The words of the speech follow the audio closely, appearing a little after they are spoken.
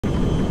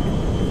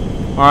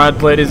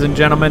Alright, ladies and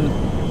gentlemen.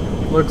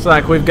 Looks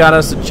like we've got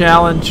us a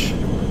challenge.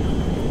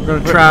 We're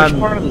gonna try Which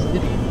part of the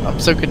city? I'm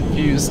so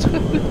confused.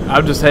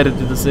 I'm just headed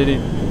to the city.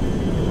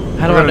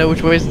 How do I know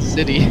which way is the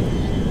city?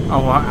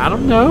 Oh, I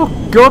don't know.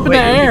 Go up in the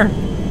air.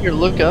 Here,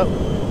 look up.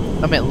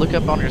 I meant look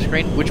up on your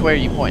screen. Which way are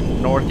you pointing?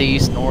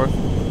 Northeast, north?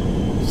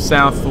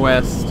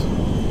 Southwest.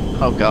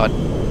 Oh god.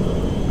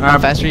 How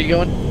fast are you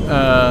going?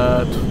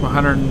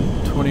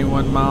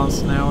 121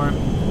 miles an hour.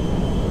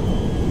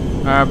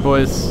 Alright,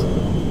 boys.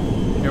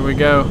 Here we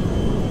go.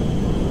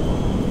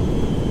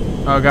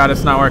 Oh god,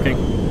 it's not working.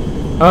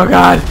 Oh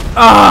god!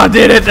 Oh,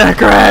 did it! I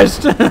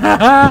crashed!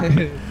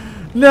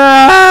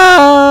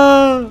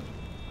 No!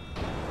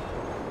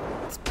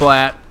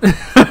 Splat.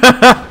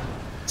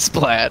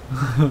 Splat.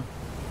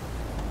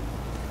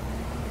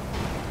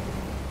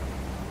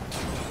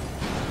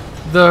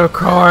 The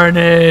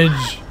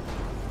carnage!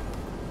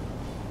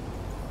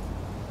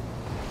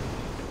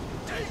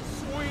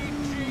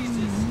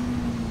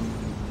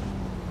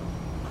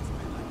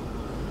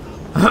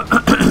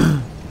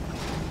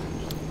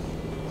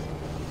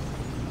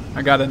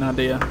 I got an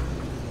idea.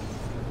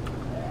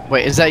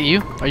 Wait, is that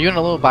you? Are you in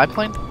a little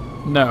biplane?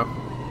 No.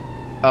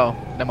 Oh,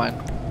 never mind.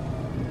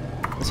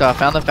 So I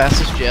found the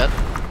fastest jet.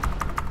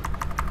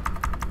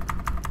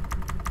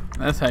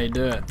 That's how you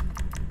do it.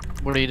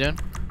 What are you doing?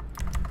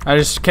 I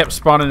just kept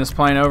spawning this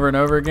plane over and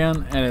over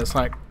again, and it's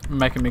like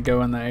making me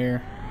go in the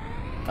air.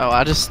 Oh,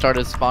 I just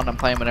started spawning a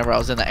plane whenever I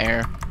was in the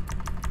air.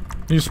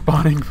 You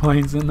spawning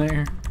planes in the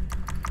air?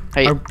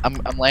 Hey,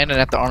 I'm landing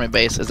at the army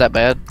base. Is that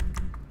bad?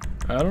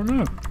 I don't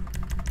know.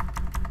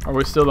 Are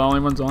we still the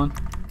only ones on?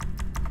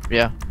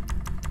 Yeah.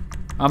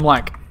 I'm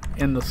like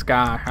in the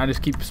sky. I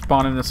just keep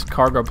spawning this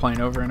cargo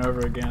plane over and over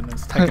again.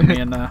 It's taking me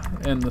in the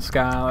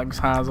sky, like as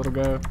high as it'll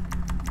go.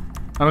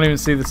 I don't even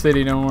see the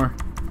city no more.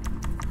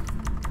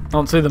 I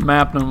don't see the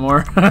map no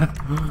more. I'm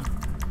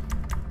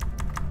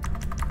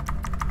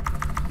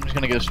just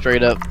gonna go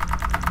straight up.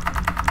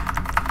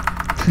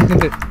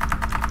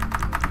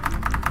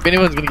 If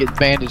anyone's gonna get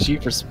banned, it's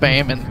you for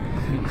spamming.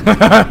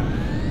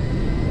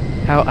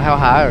 How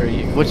high are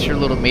you? What's your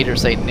little meter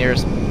say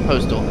nearest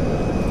postal?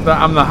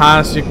 I'm the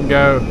highest you can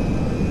go.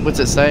 What's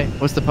it say?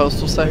 What's the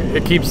postal say?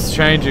 It keeps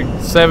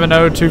changing.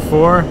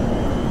 7024.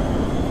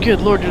 Good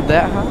lord, you're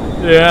that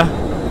high? Yeah.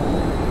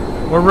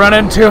 We're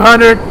running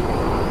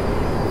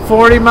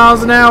 240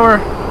 miles an hour.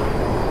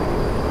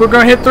 We're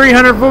gonna hit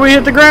 300 before we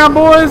hit the ground,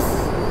 boys.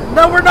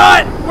 No, we're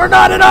not. We're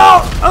not at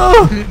all.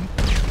 Oh.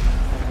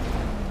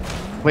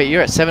 Wait,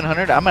 you're at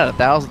 700? I'm at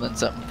 1,000 and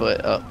something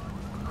foot up.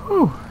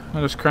 Whew. I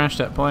just crashed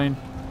that plane.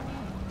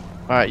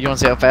 Alright, you want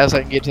to see how fast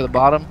I can get to the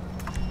bottom?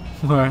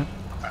 Alright.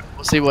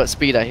 We'll see what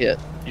speed I hit.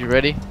 You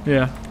ready?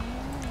 Yeah.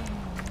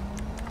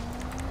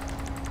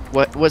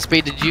 What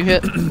speed did you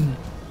hit?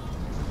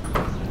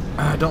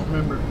 I don't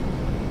remember.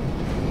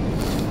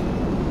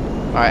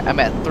 Alright,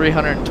 I'm at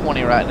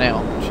 320 right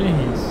now.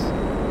 Jeez.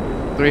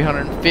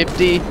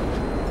 350.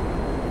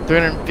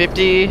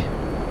 350. I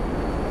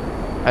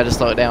had to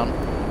slow it down.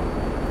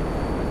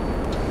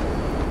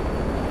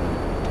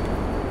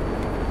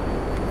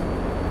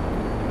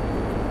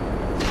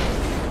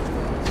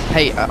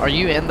 Hey, are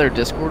you in their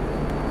Discord?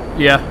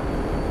 Yeah.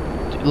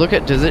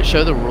 Does it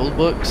show the rule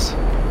books?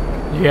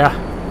 Yeah.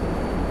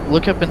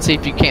 Look up and see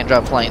if you can't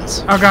drive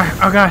planes. Oh god,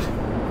 oh god.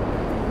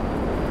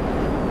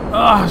 Oh,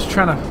 I was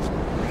trying to...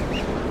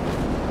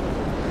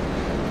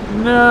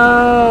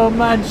 No,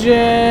 my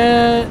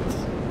jet.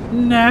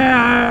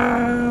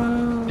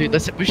 No. Dude,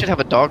 we should have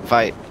a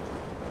dogfight.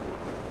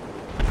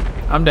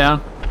 I'm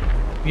down.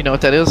 You know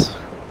what that is?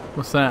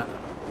 What's that?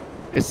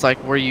 It's like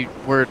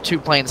where two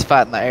planes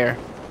fight in the air.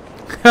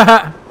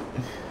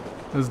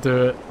 Let's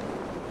do it.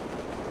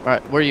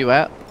 Alright, where are you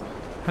at?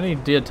 How do you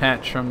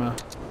detach from a...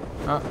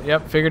 Oh,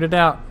 yep, figured it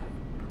out.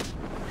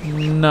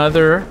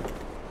 Another...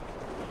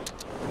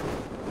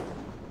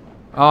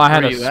 Oh, I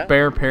had a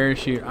spare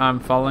parachute. I'm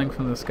falling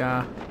from the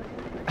sky.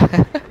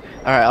 Alright,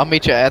 I'll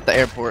meet you at the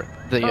airport.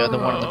 The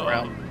one in the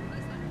ground.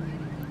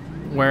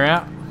 Where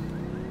at?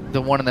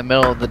 The one in the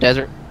middle of the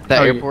desert.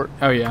 That airport.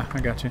 Oh yeah, I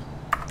got you.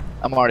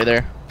 I'm already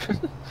there.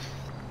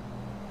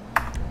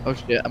 Oh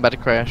shit, I'm about to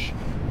crash.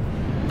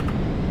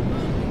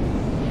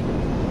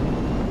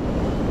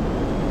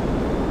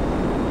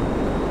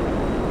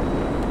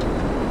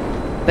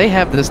 They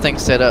have this thing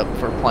set up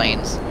for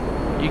planes.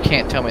 You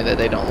can't tell me that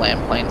they don't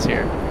land planes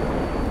here.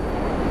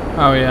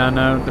 Oh yeah, I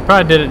know. They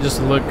probably did it just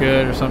to look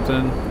good or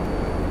something.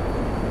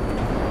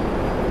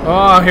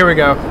 Oh, here we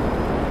go.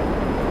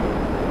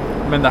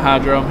 I'm in the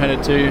hydro. I'm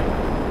headed to you.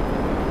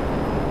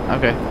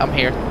 Okay, I'm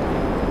here.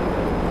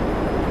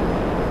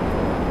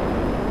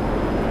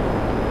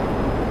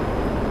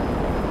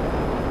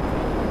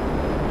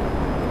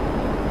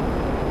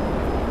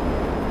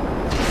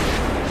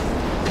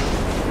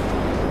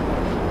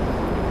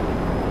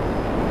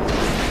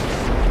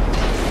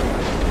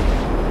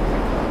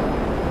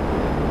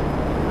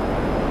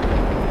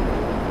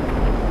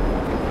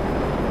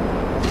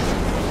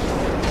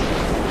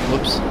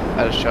 Whoops, I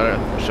just shot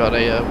a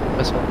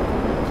missile.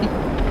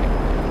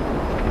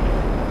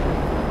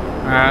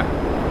 Alright.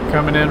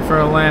 Coming in for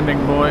a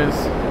landing, boys.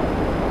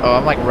 Oh,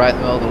 I'm like right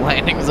in the middle of the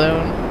landing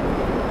zone.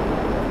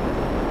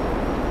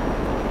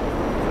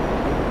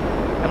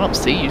 I don't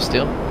see you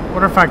still.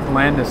 What if I can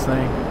land this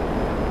thing?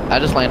 I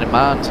just landed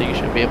mine, so you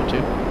should be able to.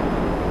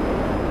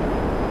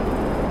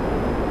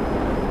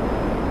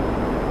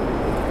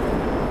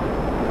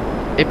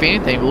 If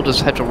anything, we'll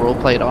just have to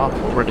roleplay it off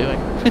what we're doing.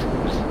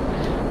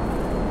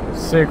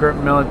 Secret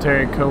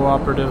military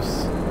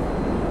cooperatives.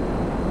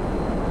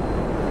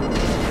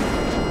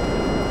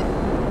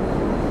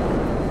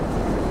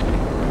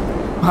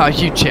 Oh,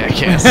 you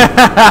jackass.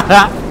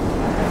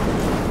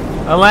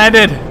 I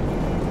landed.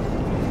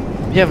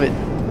 Yeah, but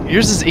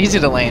yours is easy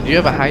to land. You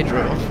have a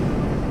hydro.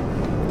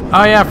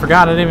 Oh yeah, I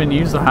forgot. I didn't even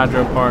use the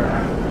hydro part.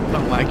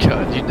 Oh my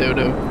god, you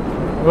dodo.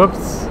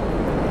 Whoops.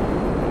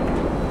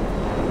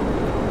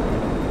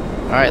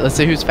 Alright, let's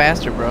see who's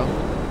faster, bro.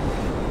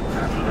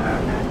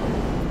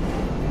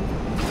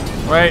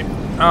 Wait.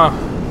 Oh,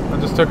 I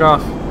just took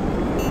off.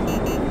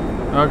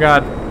 Oh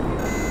god.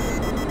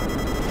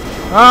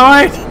 Oh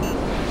wait.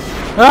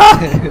 Ah!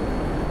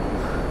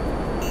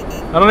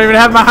 I don't even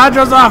have my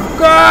hydros off.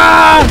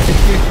 God!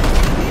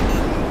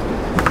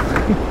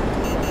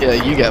 Yeah,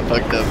 you got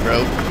fucked up,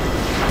 bro.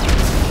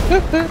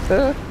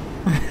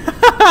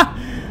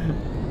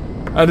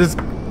 I just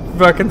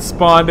fucking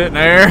spawned it in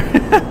air.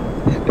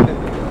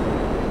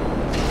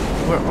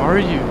 Where are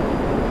you?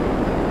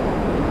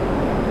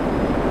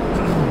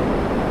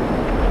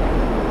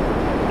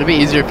 It'd be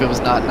easier if it was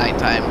not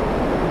nighttime.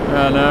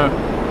 I know.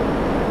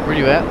 Where are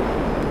you at?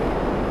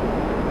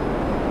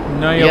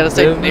 No, You gotta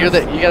stay near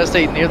the. You gotta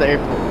stay near the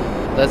airport.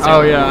 That's.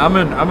 Oh yeah, I'm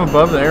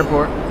above the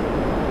airport.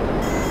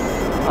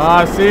 Oh,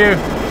 I see you.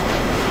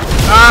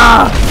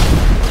 Ah!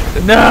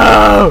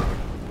 No!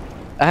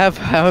 I have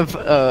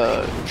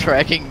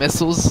tracking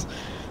missiles,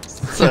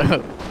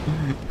 so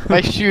if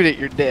I shoot it,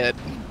 you're dead.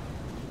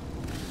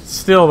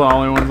 Still the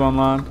only ones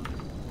online.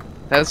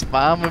 That's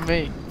fine with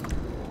me.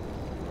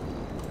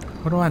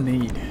 What do I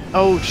need?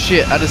 Oh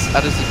shit! I just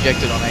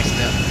ejected on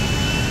accident.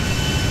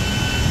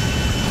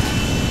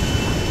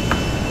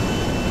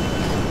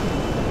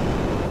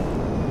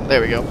 There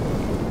we go.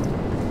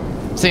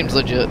 Seems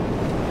legit.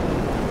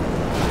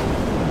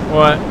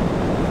 What?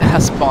 I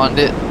spawned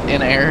it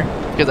in air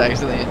because I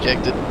accidentally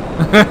ejected.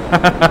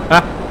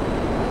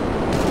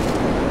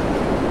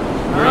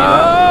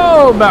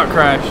 Oh, about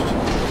crashed.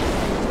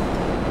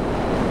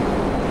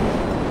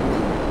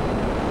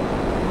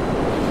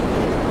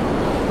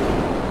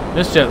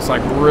 This jet's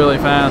like really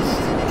fast.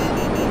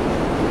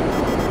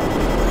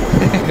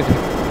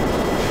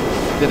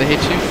 Did it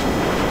hit you?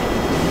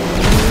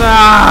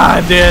 Nah,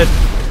 I did.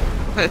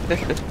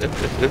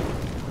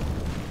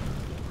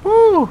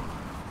 Whew.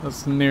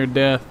 That's near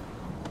death.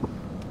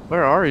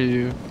 Where are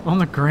you? On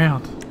the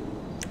ground.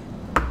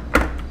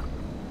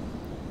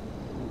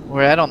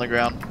 Where at on the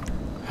ground?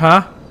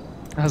 Huh?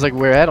 I was like,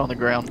 where at on the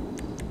ground?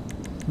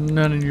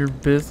 None of your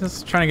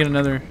business. Trying to get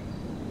another,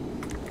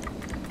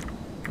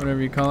 whatever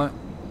you call it.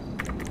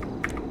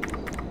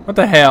 What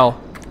the hell?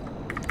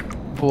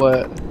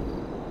 What?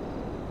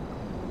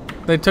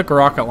 They took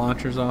rocket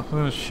launchers off. I'm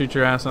gonna shoot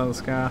your ass out of the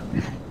sky.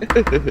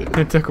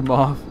 They took them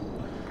off.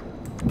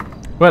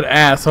 What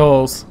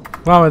assholes?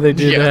 Why would they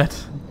do that?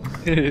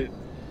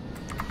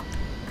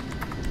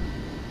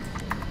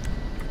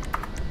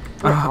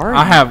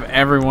 I have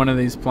every one of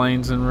these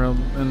planes in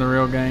the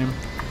real game.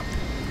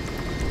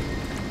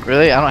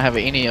 Really? I don't have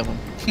any of them.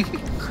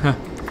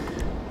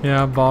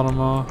 Yeah, I bought them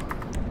all.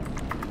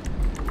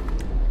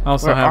 I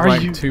also have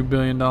like $2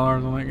 billion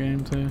on that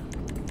game too.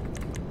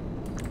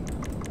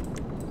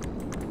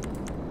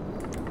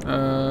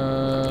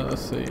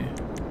 Let's see.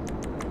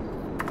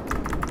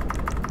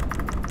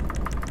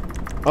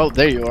 Oh,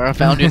 there you are. I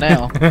found you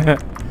now.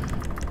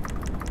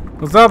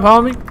 What's up,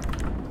 homie?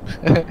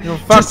 You don't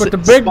fuck with the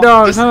big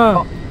dogs,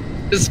 huh?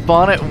 Just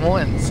spawn it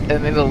once, and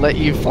then it'll let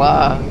you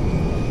fly.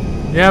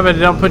 Yeah, but it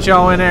don't put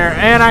y'all in there,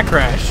 and I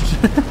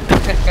crashed.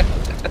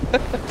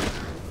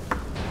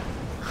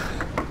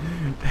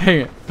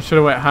 Dang it! I should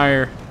have went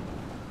higher.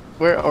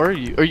 Where are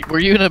you? Were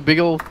you in a big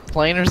old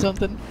plane or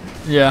something?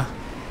 Yeah.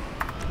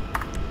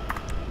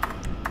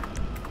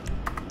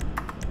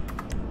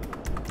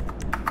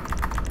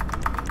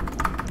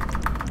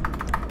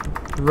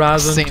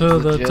 Rising to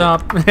the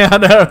top. Yeah, I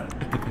know.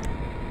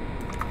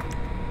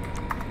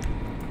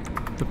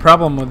 The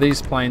problem with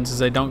these planes is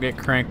they don't get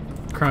crunk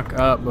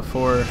up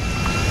before.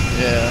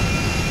 Yeah.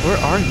 Where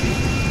are you?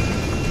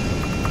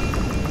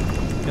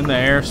 In the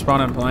air,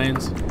 spawning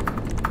planes.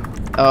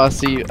 Oh, I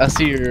see you. I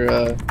see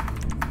your.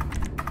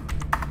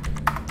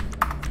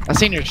 I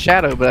seen your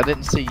shadow, but I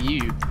didn't see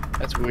you.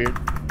 That's weird.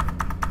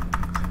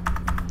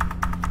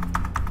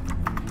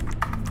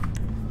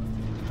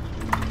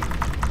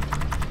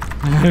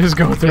 Just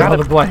going through all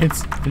the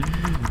planes.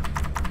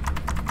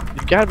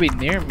 You gotta be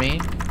near me.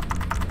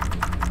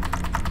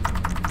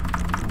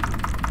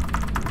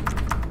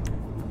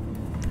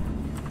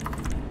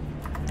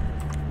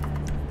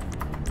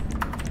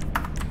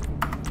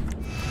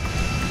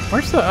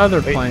 Where's the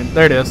other plane?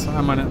 There it is.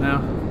 I'm on it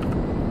now.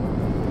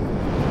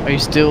 Are you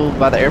still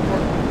by the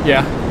airport?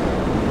 Yeah.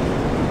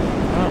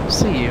 I don't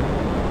see you.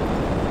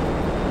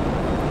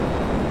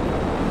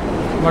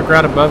 I'm like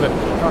right above it.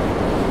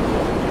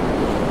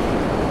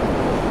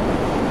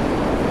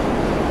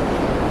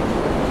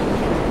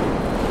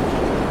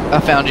 I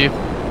found you.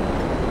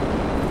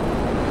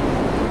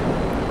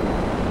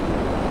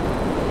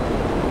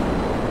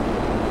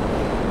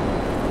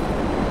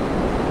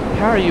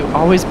 How are you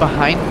always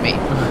behind me?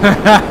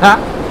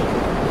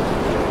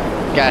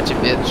 Gotcha,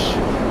 bitch.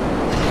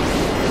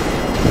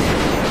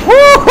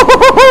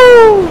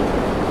 Woo!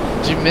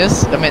 Did you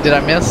miss? I mean, did I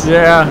miss?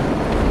 Yeah.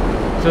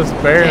 Just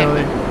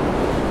barely.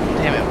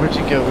 Damn it, where'd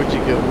you go? Where'd you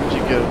go? Where'd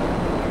you go?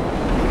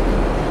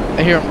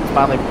 I hear him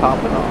finally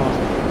popping off.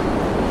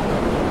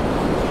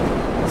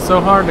 It's so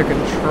hard to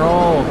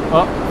control.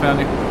 Oh, found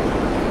you.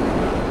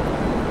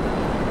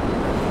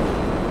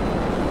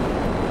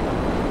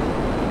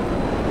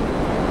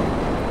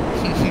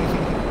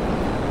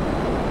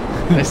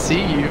 I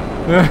see you.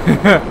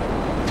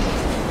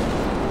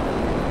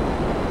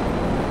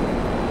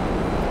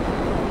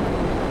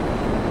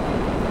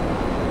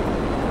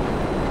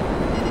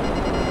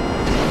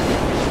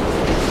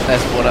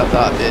 That's what I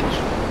thought, bitch.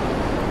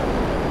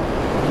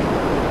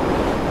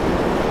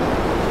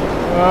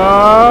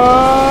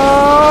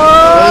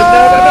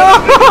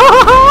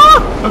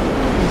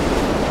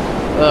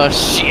 Oh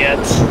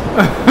shit!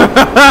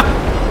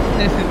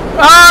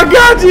 I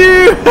got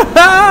you!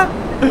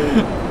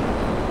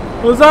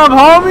 What's up,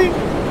 homie?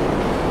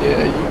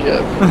 Yeah, you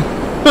got me.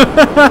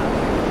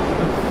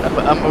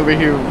 I'm over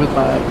here with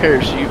my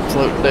parachute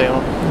floating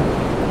down.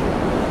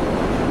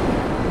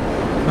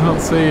 I don't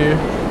see you.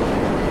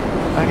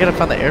 I gotta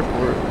find the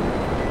airport.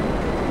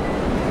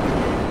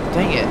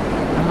 Dang it. I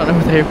don't know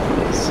where the airport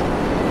is.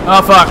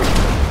 Oh, fuck.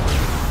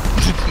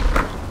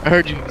 I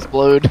heard you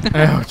explode.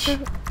 Ouch.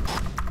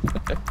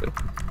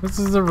 This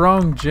is the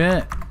wrong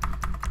jet.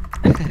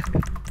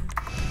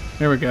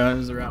 Here we go.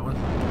 This is the right one.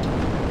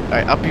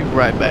 Alright, I'll be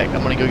right back.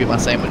 I'm gonna go get my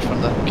sandwich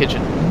from the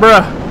kitchen.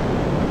 Bruh.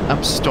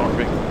 I'm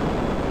starving.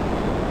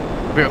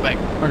 Be right back.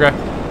 Okay.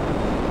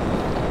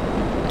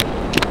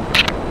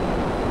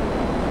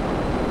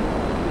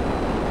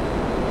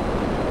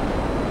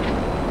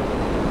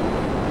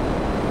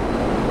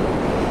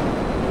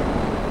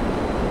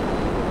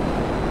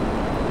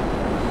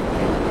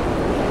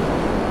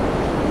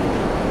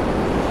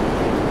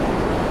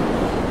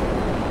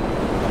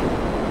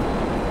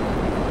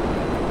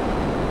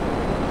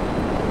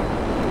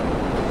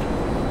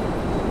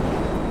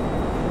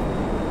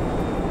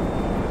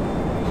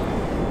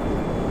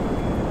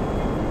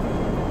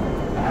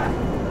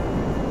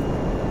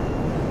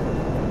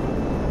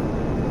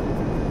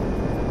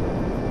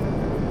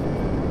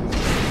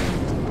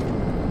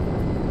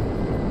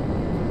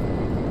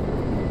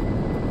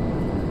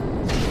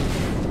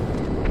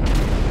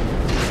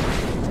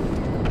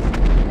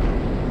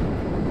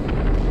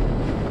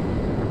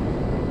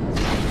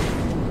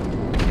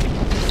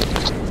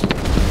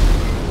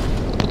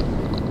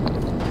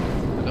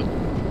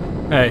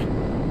 Hey.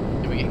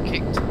 Did we get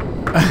kicked?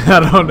 I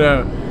don't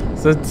know.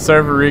 It's the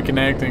server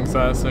reconnecting, so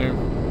I assume.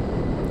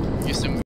 You assume